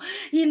before.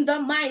 In the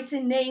mighty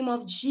name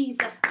of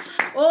Jesus.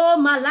 Oh,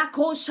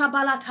 Malako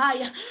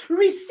Shabalataya.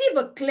 Receive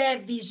a clear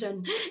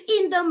vision.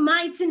 In the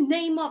mighty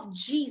name of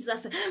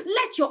Jesus.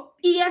 Let your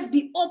ears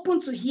be open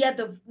to hear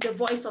the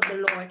voice of the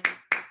Lord.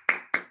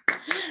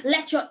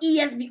 Let your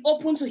ears be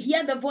open to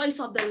hear the voice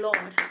of the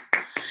Lord.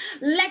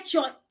 Let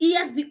your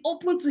ears be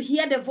open to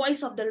hear the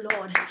voice of the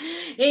Lord.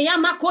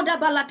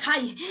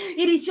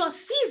 It is your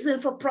season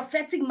for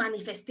prophetic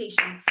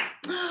manifestations.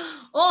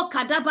 Oh,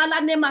 kadabala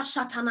nema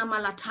shatana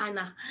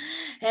malatana.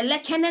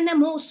 Elekenene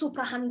mo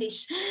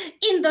suprahandish.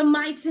 In the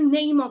mighty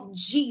name of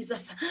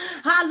Jesus.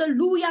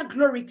 Hallelujah.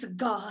 Glory to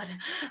God.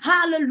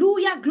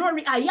 Hallelujah.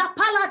 Glory.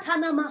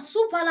 Ayapalatana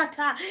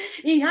masupalata.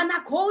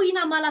 Ihana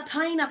koina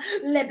malataina.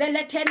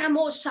 Lebeletena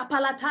mo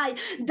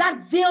shapalatai.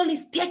 That veil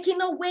is taken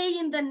away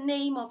in the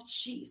name of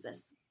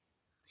Jesus.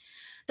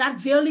 That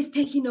veil is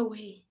taken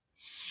away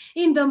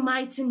in the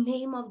mighty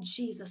name of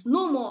Jesus.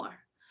 No more.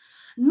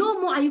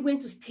 No more are you going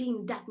to stay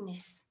in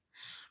darkness.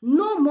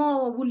 No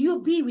more will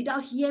you be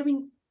without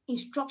hearing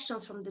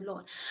instructions from the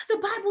Lord. The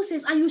Bible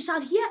says, and you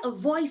shall hear a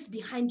voice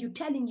behind you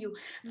telling you,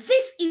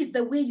 this is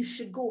the way you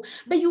should go.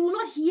 But you will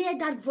not hear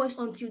that voice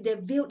until the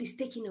veil is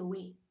taken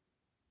away.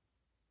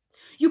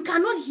 You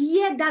cannot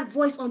hear that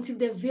voice until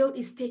the veil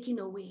is taken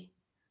away.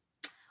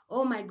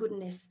 Oh my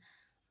goodness.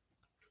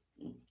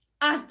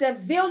 As the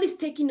veil is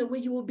taken away,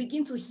 you will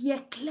begin to hear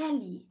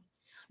clearly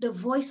the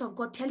voice of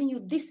God telling you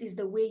this is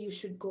the way you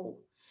should go.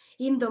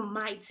 In the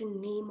mighty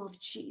name of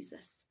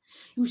Jesus,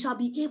 you shall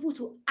be able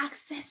to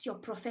access your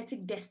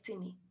prophetic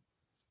destiny.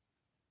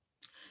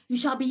 You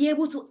shall be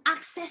able to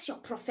access your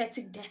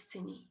prophetic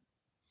destiny.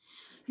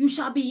 You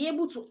shall be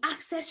able to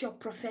access your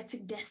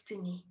prophetic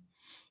destiny.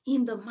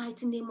 In the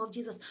mighty name of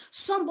Jesus.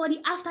 Somebody,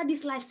 after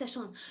this live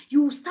session,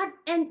 you will start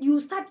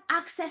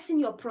accessing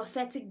your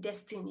prophetic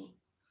destiny.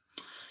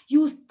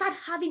 You will start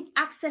having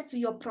access to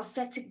your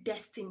prophetic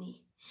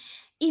destiny.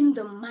 In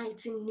the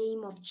mighty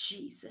name of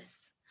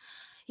Jesus.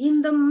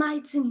 In the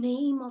mighty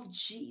name of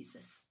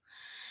Jesus.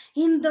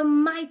 In the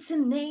mighty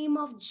name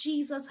of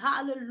Jesus.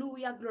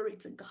 Hallelujah. Glory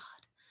to God.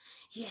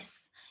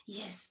 Yes,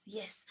 yes,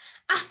 yes.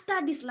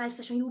 After this live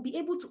session, you will be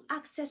able to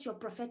access your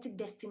prophetic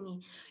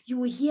destiny. You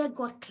will hear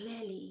God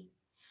clearly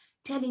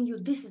telling you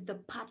this is the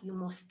path you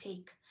must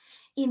take.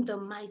 In the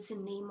mighty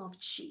name of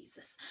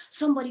Jesus.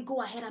 Somebody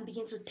go ahead and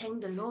begin to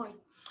thank the Lord.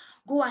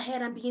 Go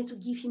ahead and begin to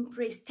give him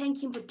praise.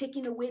 Thank him for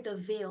taking away the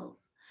veil.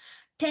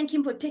 Thank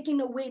him for taking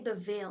away the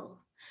veil.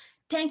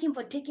 Thank him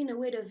for taking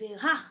away the veil.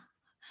 Ha!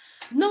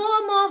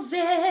 No more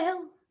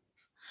veil.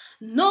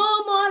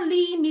 No more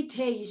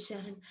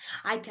limitation.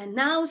 I can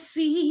now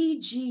see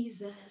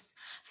Jesus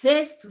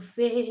face to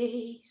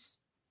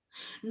face.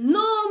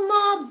 No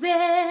more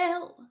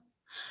veil.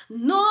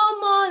 No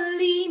more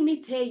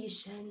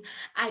limitation.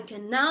 I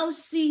can now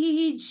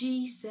see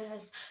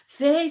Jesus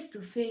face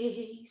to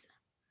face.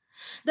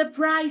 The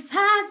price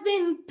has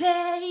been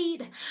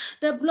paid.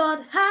 The blood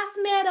has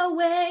made a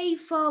way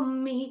for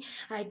me.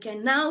 I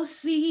can now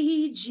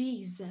see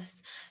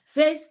Jesus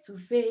face to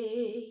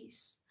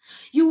face.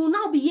 You will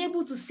now be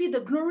able to see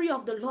the glory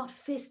of the Lord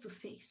face to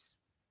face.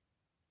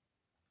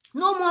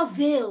 No more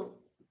veil,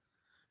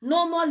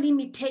 no more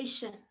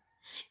limitation.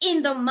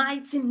 In the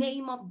mighty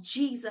name of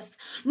Jesus,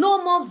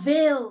 no more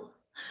veil,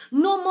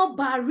 no more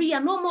barrier,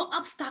 no more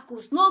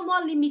obstacles, no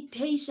more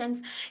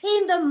limitations.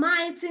 In the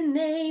mighty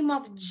name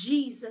of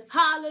Jesus.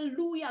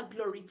 Hallelujah.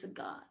 Glory to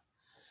God.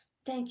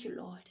 Thank you,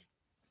 Lord.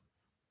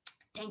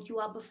 Thank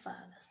you, Abba Father.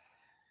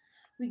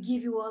 We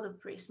give you all the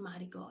praise,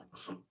 mighty God.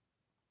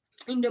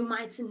 In the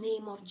mighty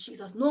name of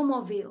Jesus, no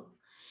more veil.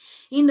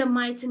 In the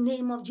mighty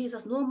name of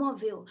Jesus, no more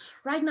veil.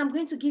 Right now, I'm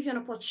going to give you an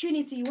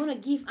opportunity. You want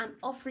to give an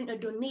offering, a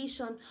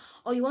donation,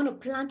 or you want to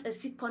plant a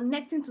seed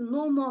connecting to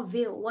no more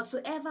veil.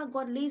 Whatsoever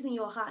God lays in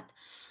your heart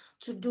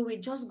to do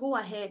it, just go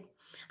ahead.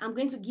 I'm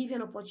going to give you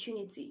an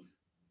opportunity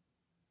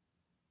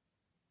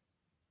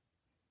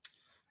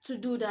to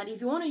do that. If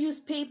you want to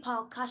use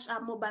PayPal, Cash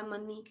App, mobile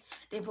money,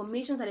 the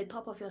information is at the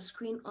top of your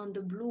screen on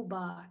the blue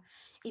bar.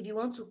 If you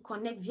want to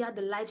connect via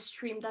the live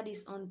stream that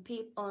is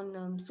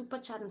on Super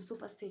Chat and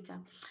Super Sticker,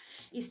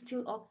 it's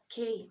still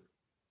okay.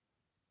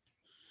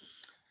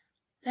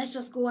 Let's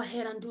just go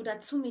ahead and do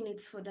that. 2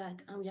 minutes for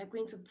that. And we are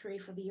going to pray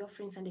for the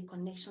offerings and the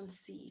connection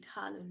seed.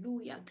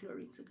 Hallelujah.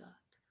 Glory to God.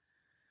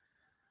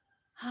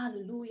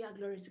 Hallelujah.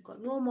 Glory to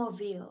God. No more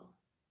veil.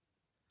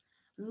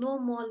 No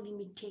more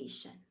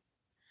limitation.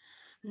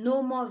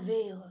 No more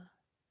veil.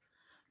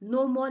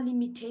 No more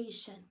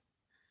limitation.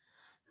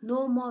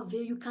 No more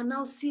veil. You can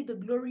now see the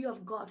glory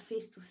of God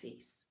face to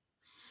face.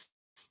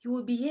 You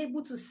will be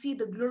able to see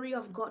the glory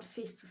of God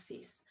face to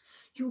face.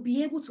 You'll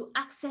be able to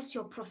access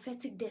your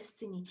prophetic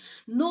destiny.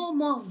 No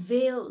more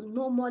veil,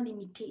 no more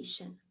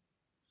limitation.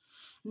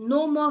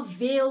 No more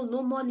veil,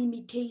 no more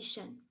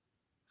limitation.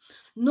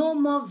 No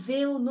more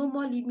veil, no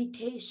more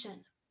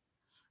limitation.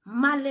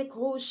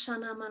 Maleko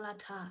shana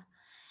malata.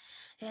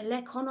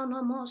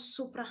 Elekononomo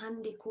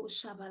suprahande ko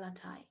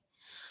shabalatai.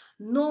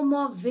 No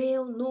more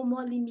veil, no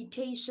more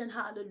limitation.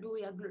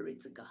 Hallelujah. Glory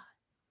to God.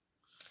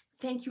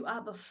 Thank you,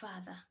 Abba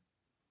Father.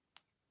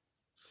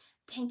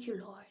 Thank you,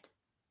 Lord.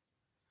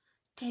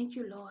 Thank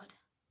you, Lord.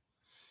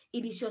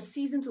 It is your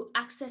season to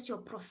access your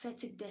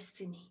prophetic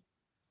destiny.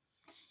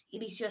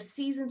 It is your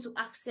season to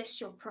access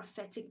your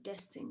prophetic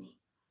destiny.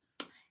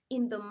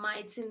 In the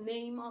mighty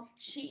name of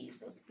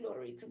Jesus,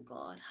 glory to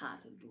God.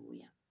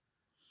 Hallelujah.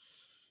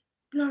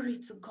 Glory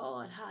to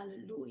God.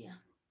 Hallelujah.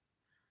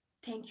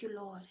 Thank you,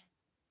 Lord.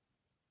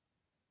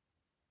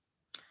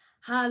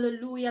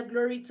 Hallelujah.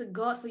 Glory to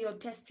God for your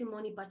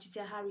testimony,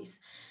 Patricia Harris.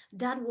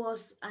 That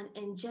was an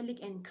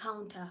angelic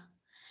encounter,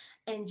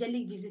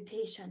 angelic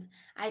visitation.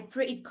 I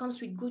pray it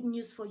comes with good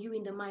news for you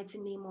in the mighty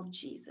name of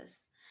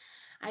Jesus.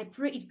 I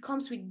pray it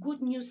comes with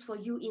good news for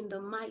you in the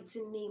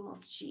mighty name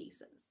of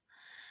Jesus.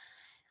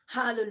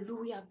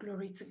 Hallelujah.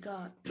 Glory to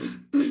God.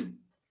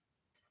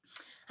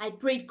 I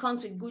pray it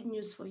comes with good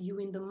news for you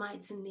in the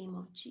mighty name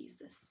of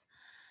Jesus.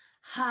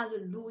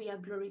 Hallelujah.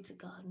 Glory to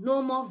God.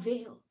 No more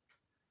veil.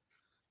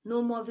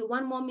 No more veil.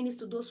 1 more minute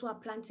to those who are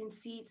planting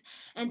seeds.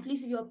 And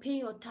please, if you're paying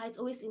your tithes,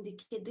 always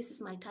indicate this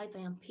is my tithes I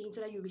am paying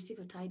so that you receive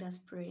a tithe as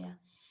prayer.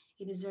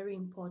 It is very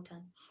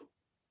important.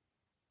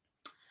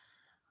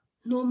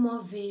 No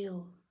more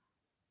veil.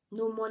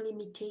 No more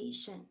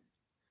limitation.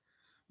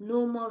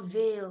 No more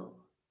veil.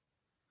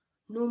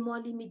 No more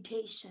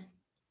limitation.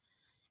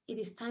 It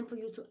is time for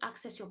you to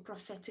access your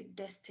prophetic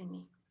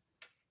destiny.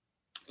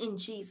 In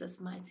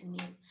Jesus' mighty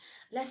name.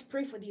 Let's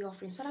pray for the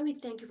offerings. Father, we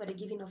thank you for the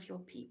giving of your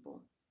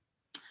people.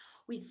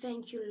 We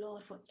thank you,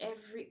 Lord, for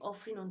every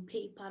offering on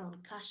PayPal, on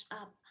Cash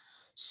App,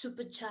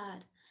 Super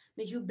Chat.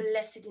 May you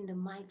bless it in the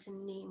mighty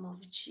name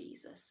of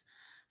Jesus.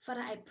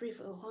 Father, I pray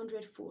for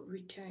 100-fold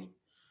return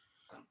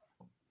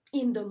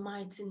in the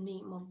mighty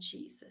name of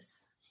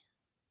Jesus.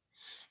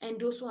 And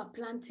those who are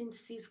planting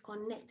seeds,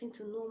 connecting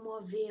to no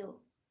more veil,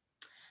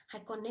 I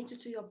connect you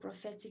to your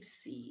prophetic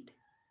seed.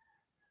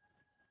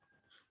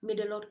 May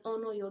the Lord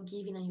honor your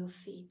giving and your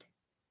faith.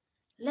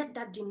 Let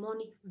that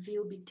demonic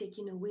veil be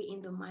taken away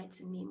in the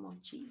mighty name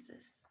of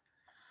Jesus.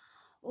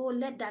 Oh,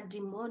 let that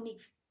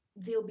demonic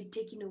veil be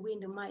taken away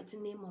in the mighty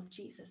name of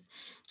Jesus.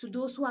 To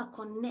those who are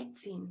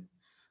connecting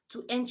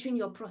to entering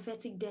your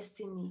prophetic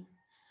destiny,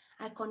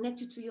 I connect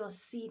you to your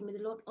seed. May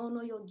the Lord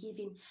honor your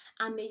giving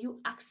and may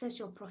you access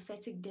your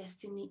prophetic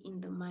destiny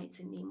in the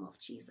mighty name of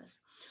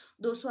Jesus.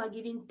 Those who are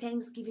giving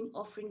Thanksgiving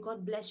offering,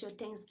 God bless your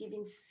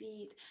Thanksgiving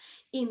seed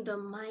in the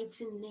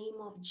mighty name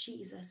of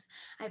Jesus.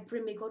 I pray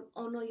may God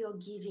honor your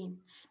giving.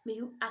 May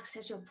you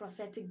access your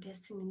prophetic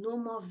destiny. No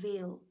more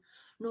veil.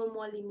 No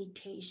more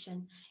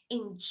limitation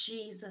in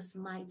Jesus'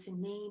 mighty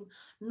name.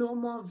 No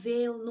more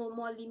veil, no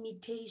more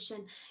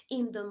limitation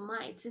in the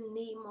mighty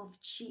name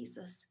of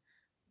Jesus.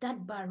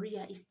 That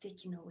barrier is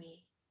taken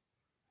away.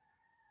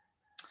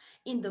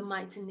 In the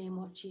mighty name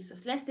of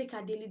Jesus. Let's take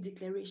our daily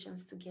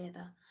declarations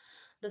together.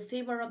 The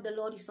favor of the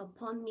Lord is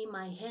upon me.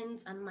 My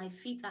hands and my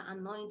feet are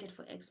anointed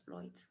for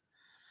exploits.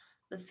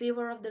 The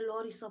favor of the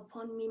Lord is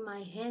upon me. My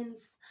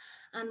hands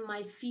and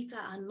my feet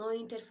are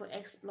anointed for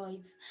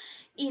exploits.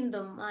 In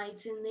the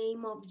mighty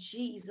name of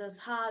Jesus.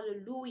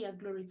 Hallelujah.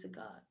 Glory to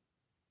God.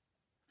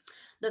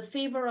 The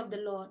favor of the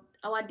Lord.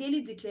 Our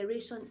daily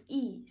declaration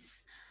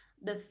is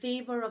the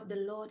favor of the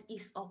Lord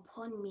is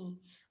upon me.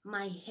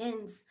 My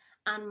hands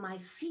and my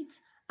feet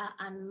are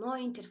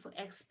anointed for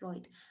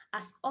exploit.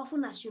 As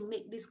often as you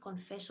make this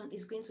confession,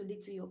 it's going to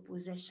lead to your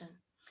possession.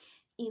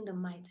 In the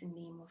mighty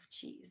name of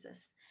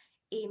Jesus.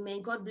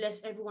 Amen. God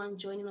bless everyone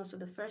joining us for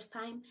the first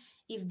time.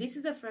 If this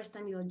is the first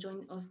time you're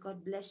joining us,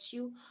 God bless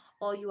you.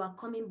 Or you are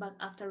coming back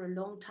after a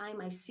long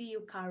time, I see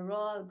you,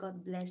 Carol.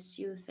 God bless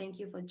you. Thank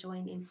you for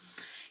joining.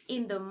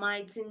 In the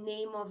mighty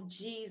name of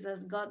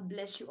Jesus, God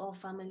bless you all,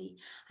 family.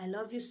 I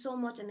love you so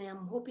much, and I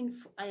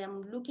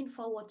am looking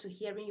forward to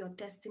hearing your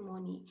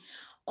testimony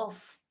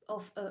of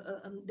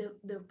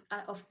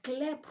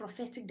clear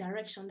prophetic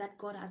direction that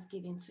God has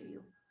given to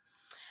you.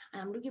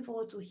 I'm looking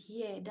forward to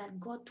hear that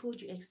God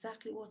told you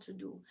exactly what to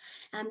do.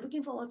 I'm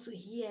looking forward to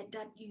hear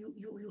that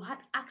you had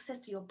access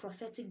to your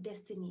prophetic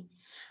destiny.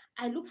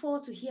 I look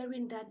forward to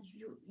hearing that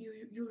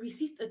you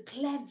received a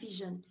clear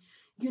vision.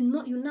 You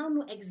now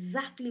know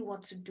exactly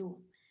what to do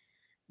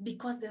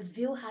because the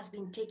veil has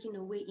been taken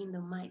away in the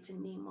mighty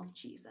name of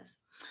Jesus.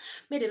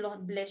 May the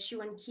Lord bless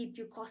you and keep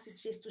you, cause his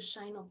face to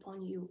shine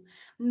upon you.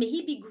 May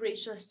he be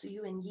gracious to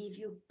you and give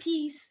you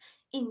peace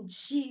in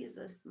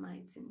Jesus'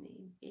 mighty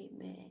name.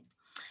 Amen.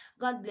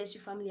 God bless you,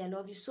 family. I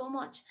love you so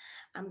much.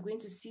 I'm going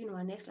to see you in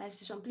our next live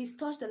session. Please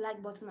touch the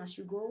like button as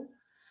you go.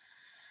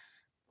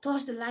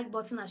 Touch the like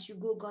button as you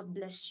go. God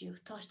bless you.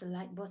 Touch the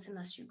like button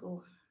as you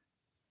go.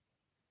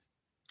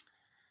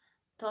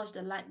 Touch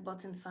the like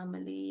button,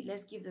 family.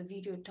 Let's give the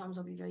video a thumbs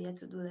up if you're yet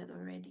to do that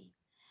already.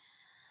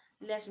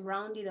 Let's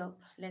round it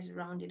up. Let's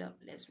round it up.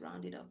 Let's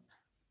round it up.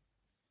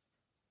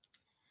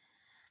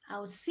 I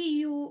will see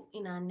you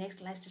in our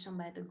next live session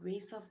by the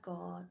grace of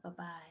God.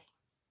 Bye-bye.